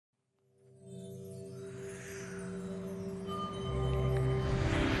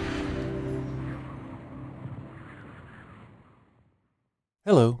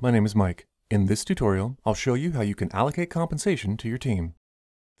Hello, my name is Mike. In this tutorial, I'll show you how you can allocate compensation to your team.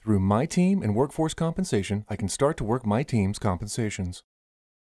 Through My Team and Workforce Compensation, I can start to work my team's compensations.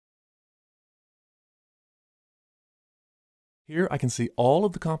 Here I can see all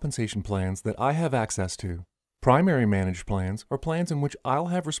of the compensation plans that I have access to. Primary managed plans are plans in which I'll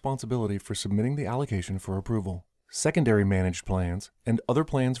have responsibility for submitting the allocation for approval. Secondary managed plans and other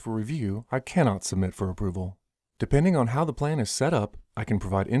plans for review I cannot submit for approval. Depending on how the plan is set up, I can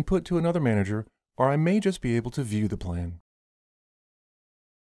provide input to another manager, or I may just be able to view the plan.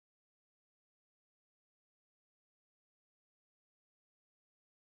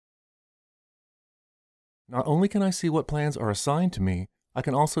 Not only can I see what plans are assigned to me, I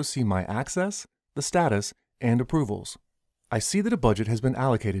can also see my access, the status, and approvals. I see that a budget has been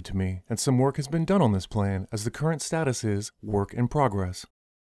allocated to me and some work has been done on this plan, as the current status is work in progress.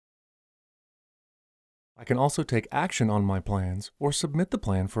 I can also take action on my plans or submit the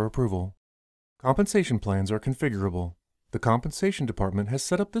plan for approval. Compensation plans are configurable. The compensation department has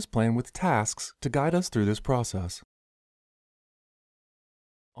set up this plan with tasks to guide us through this process.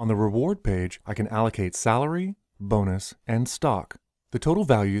 On the reward page, I can allocate salary, bonus, and stock. The total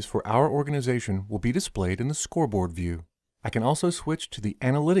values for our organization will be displayed in the scoreboard view. I can also switch to the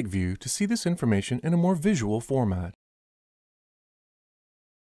analytic view to see this information in a more visual format.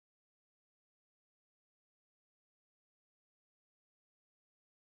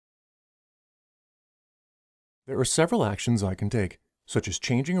 There are several actions I can take, such as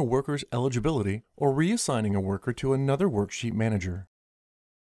changing a worker's eligibility or reassigning a worker to another worksheet manager.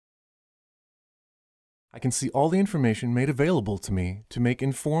 I can see all the information made available to me to make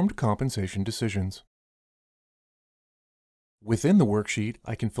informed compensation decisions. Within the worksheet,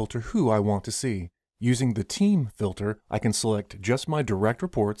 I can filter who I want to see. Using the Team filter, I can select just my direct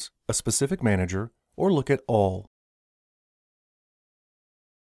reports, a specific manager, or look at all.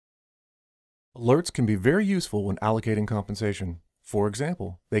 Alerts can be very useful when allocating compensation. For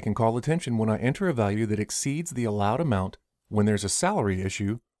example, they can call attention when I enter a value that exceeds the allowed amount, when there's a salary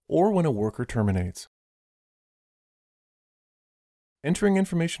issue, or when a worker terminates. Entering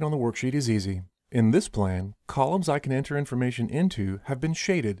information on the worksheet is easy. In this plan, columns I can enter information into have been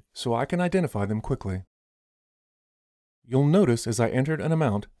shaded so I can identify them quickly. You'll notice as I entered an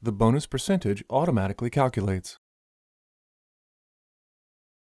amount, the bonus percentage automatically calculates.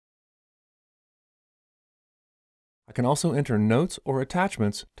 I can also enter notes or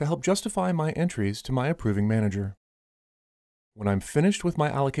attachments to help justify my entries to my approving manager. When I'm finished with my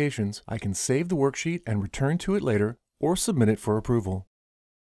allocations, I can save the worksheet and return to it later or submit it for approval.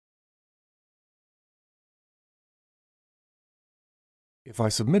 If I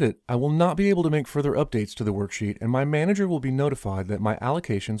submit it, I will not be able to make further updates to the worksheet, and my manager will be notified that my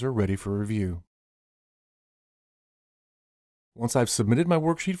allocations are ready for review. Once I've submitted my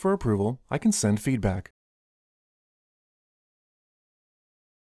worksheet for approval, I can send feedback.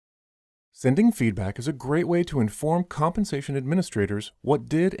 Sending feedback is a great way to inform compensation administrators what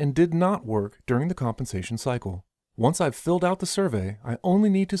did and did not work during the compensation cycle. Once I've filled out the survey, I only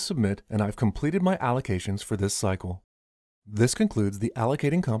need to submit and I've completed my allocations for this cycle. This concludes the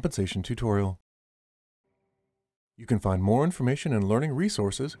Allocating Compensation tutorial. You can find more information and learning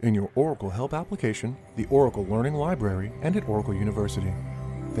resources in your Oracle Help application, the Oracle Learning Library, and at Oracle University.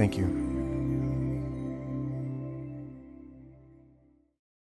 Thank you.